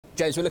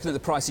James, we're looking at the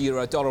price of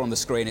euro dollar on the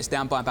screen. It's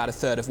down by about a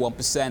third of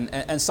 1%.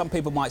 And some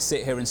people might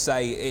sit here and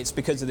say it's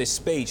because of this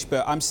speech,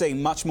 but I'm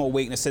seeing much more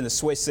weakness in the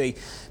Swissy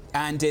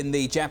and in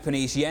the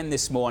Japanese yen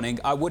this morning.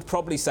 I would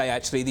probably say,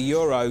 actually, the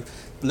euro,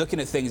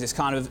 looking at things, is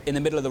kind of in the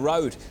middle of the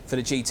road for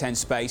the G10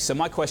 space. So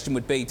my question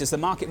would be, does the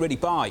market really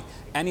buy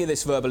any of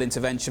this verbal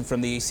intervention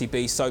from the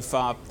ECB so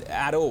far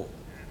at all?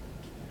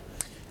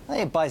 I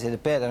think it buys it a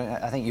bit.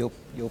 I think your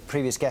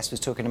previous guest was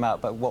talking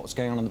about what's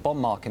going on in the bond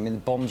market. I mean, the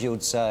bond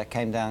yields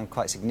came down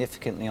quite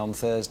significantly on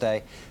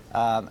Thursday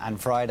and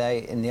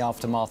Friday in the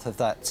aftermath of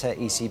that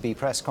ECB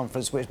press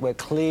conference, where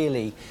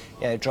clearly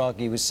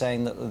Draghi was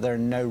saying that there are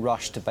no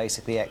rush to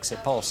basically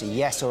exit policy.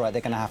 Yes, all right,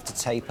 they're going to have to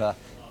taper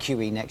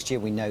QE next year,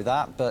 we know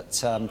that.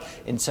 But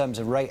in terms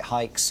of rate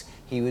hikes,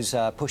 he was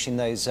pushing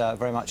those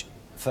very much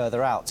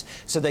further out.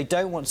 So they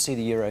don't want to see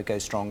the euro go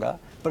stronger.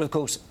 But of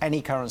course,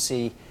 any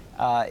currency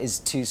is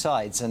two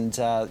sides, and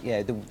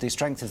the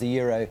strength of the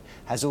euro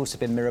has also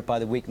been mirrored by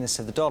the weakness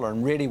of the dollar.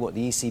 And really what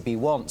the ECB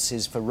wants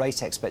is for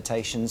rate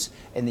expectations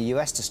in the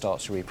US to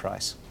start to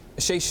reprice.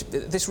 Ashish,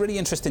 this really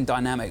interesting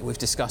dynamic we've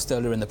discussed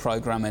earlier in the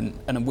programme and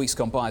in weeks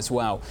gone by as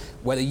well,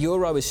 where the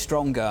euro is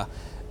stronger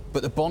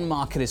but the bond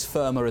market is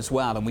firmer as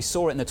well, and we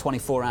saw it in the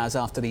 24 hours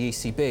after the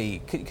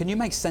ECB. Can you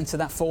make sense of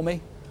that for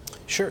me?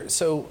 Sure.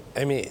 So,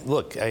 I mean,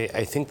 look,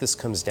 I think this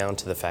comes down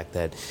to the fact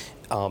that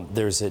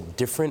there's a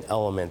different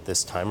element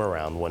this time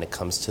around when it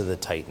comes to the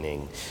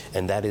tightening,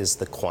 and that is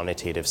the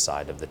quantitative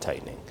side of the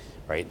tightening,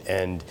 right?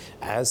 And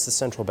as the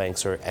central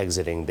banks are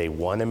exiting, they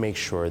want to make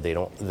sure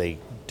they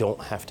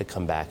don't have to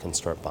come back and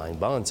start buying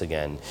bonds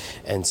again.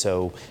 And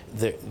so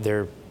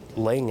they're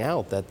laying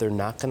out that they're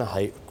not going to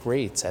hike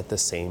rates at the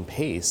same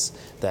pace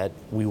that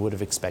we would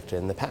have expected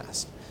in the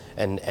past.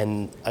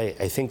 And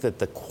I think that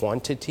the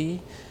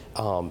quantity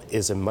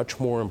is a much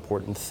more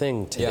important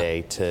thing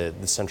today to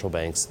the central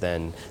banks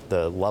than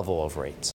the level of rates.